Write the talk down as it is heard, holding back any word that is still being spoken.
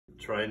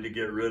Trying to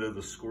get rid of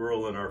the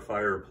squirrel in our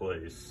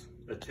fireplace.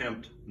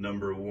 Attempt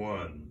number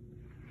 1.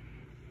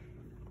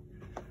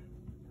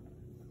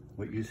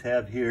 What you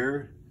have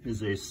here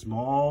is a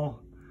small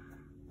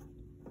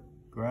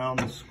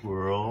ground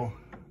squirrel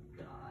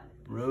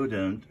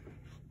rodent.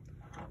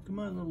 Come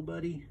on, little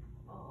buddy.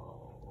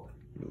 Oh,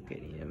 look at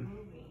him.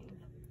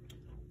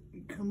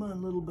 Come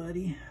on, little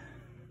buddy.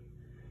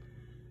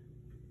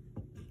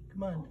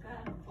 Come on.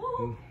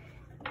 oh,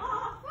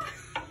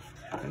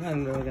 Come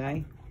on, little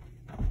guy.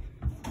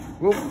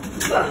 Whoa.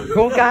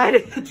 Oh, God.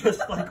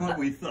 Just like what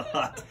we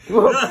thought.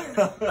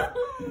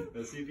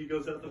 Let's see if he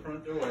goes out the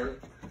front door.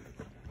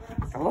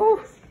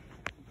 Oh,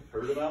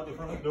 Heard about the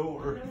front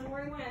door. I don't know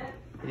where he went.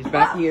 he's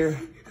back here.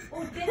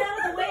 Oh, get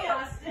out of the way,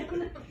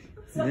 Austin.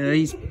 Yeah,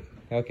 he's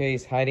okay.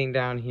 He's hiding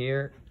down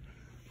here.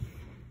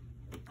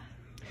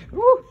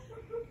 Woo.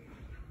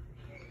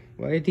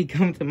 Why did he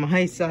come to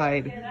my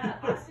side? Get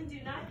up. Austin,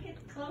 do not get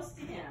close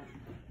to him.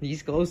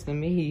 He's close to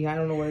me. I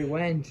don't know where he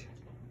went.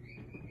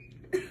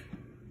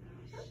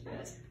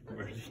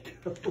 Where'd he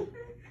go?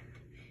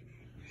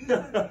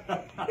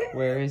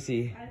 Where is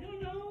he? I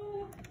don't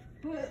know.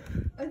 But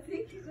I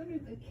think he's under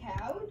the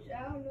couch.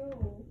 I don't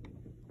know.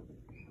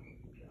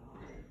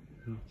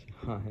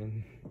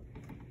 John.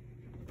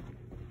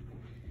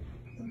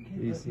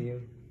 Do you see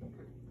him?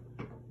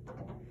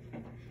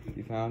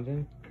 You found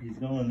him? He's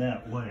going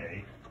that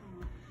way.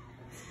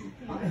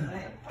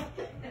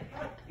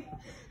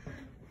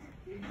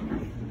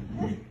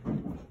 I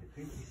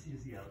think he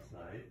sees the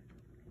outside.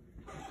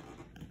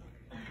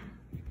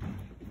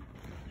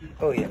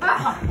 Oh yeah.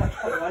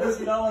 Why does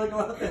he not want to go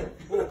out there?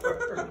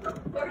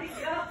 Where'd he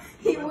go?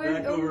 He Back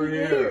went over over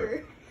here.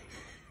 there.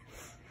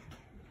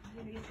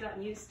 Maybe he's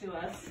gotten used to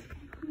us.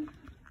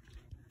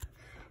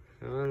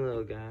 Come on,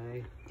 little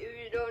guy. Dude,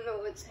 you don't know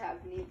what's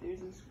happening.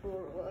 There's a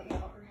squirrel in our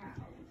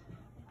house.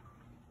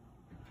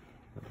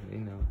 You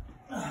know.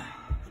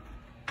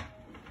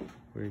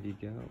 Where'd he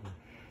go?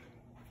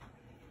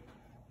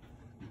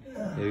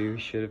 Maybe we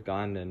should have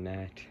gone to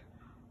net.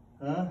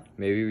 Huh?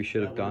 Maybe we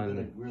should have That would've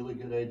gone. been a really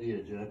good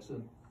idea,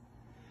 Jackson.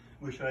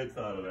 Wish I'd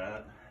thought of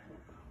that.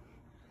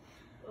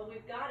 Well,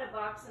 we've got a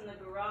box in the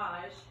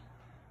garage.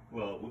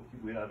 Well,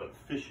 we have a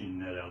fishing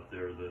net out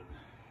there that...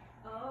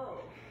 Oh.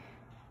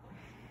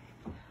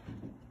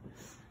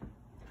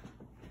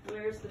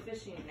 Where's the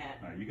fishing net?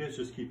 All right, you guys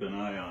just keep an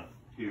eye on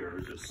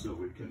here, just so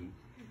we can...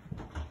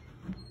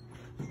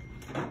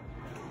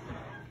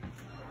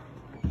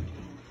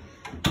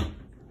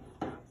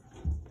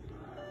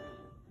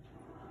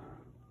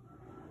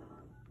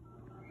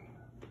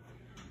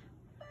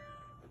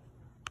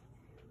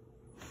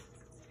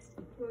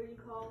 Who are you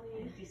calling?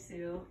 Auntie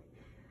Sue.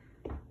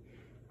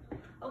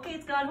 Okay,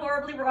 it's gone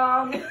horribly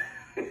wrong.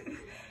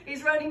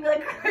 He's running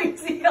like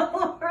crazy all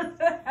over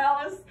the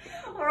house.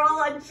 We're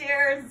all on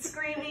chairs,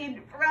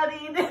 screaming,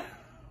 running.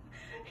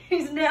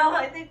 He's now,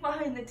 I think,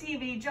 behind the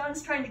TV.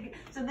 John's trying to get,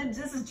 so then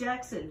this is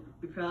Jackson.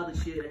 We probably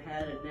should have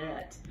had a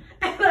net.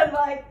 And I'm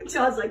like,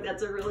 John's like,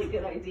 that's a really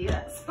good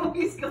idea. So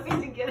he's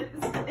going to get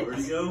his Where'd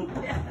he go?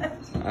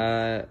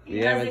 net. He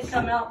Yeah, doesn't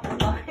come out from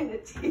behind the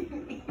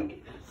TV.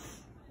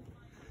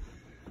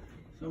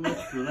 So much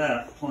for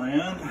that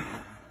plan.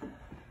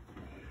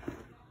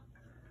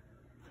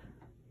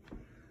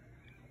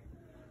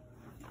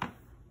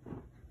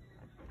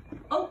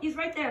 Oh, he's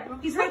right there.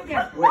 He's right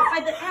there.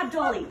 By the ab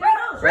dolly. There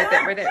he goes. Right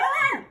there, right there.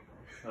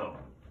 Oh.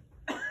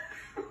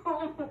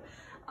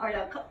 All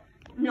right,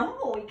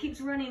 no, he keeps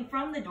running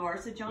from the door,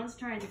 so John's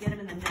trying to get him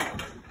in the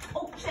net.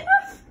 Oh, shit.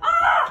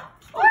 Ah!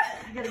 Oh,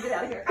 I gotta get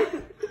out of here.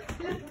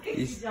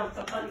 He jumped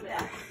up on the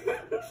back.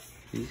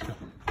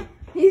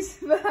 He's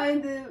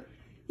behind the.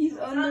 He's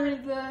under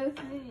the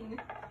thing.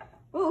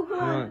 Oh, come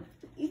on.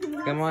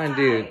 Come on,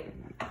 dude.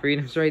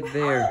 Freedom's right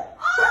there.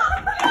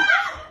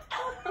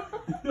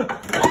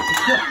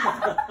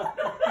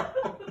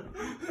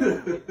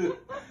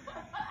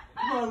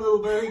 Come on, little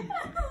bird.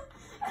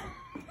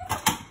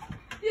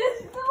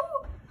 Yes,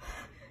 no.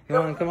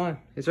 Come on, come on.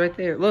 It's right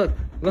there. Look,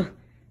 look.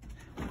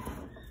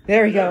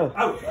 There we go.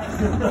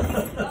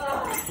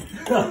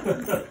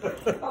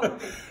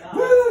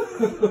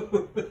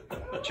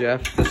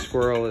 Jeff, the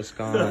squirrel is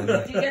gone.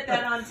 Did you get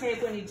that on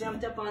tape when he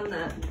jumped up on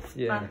the...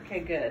 Yeah. Okay,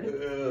 good.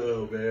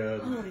 Oh, man.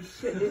 Holy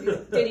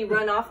shit. Did he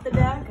run off the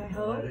deck, I I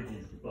hope? think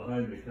he's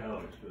behind the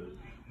couch, but...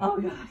 Oh,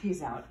 God,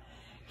 he's out.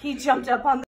 He jumped up on the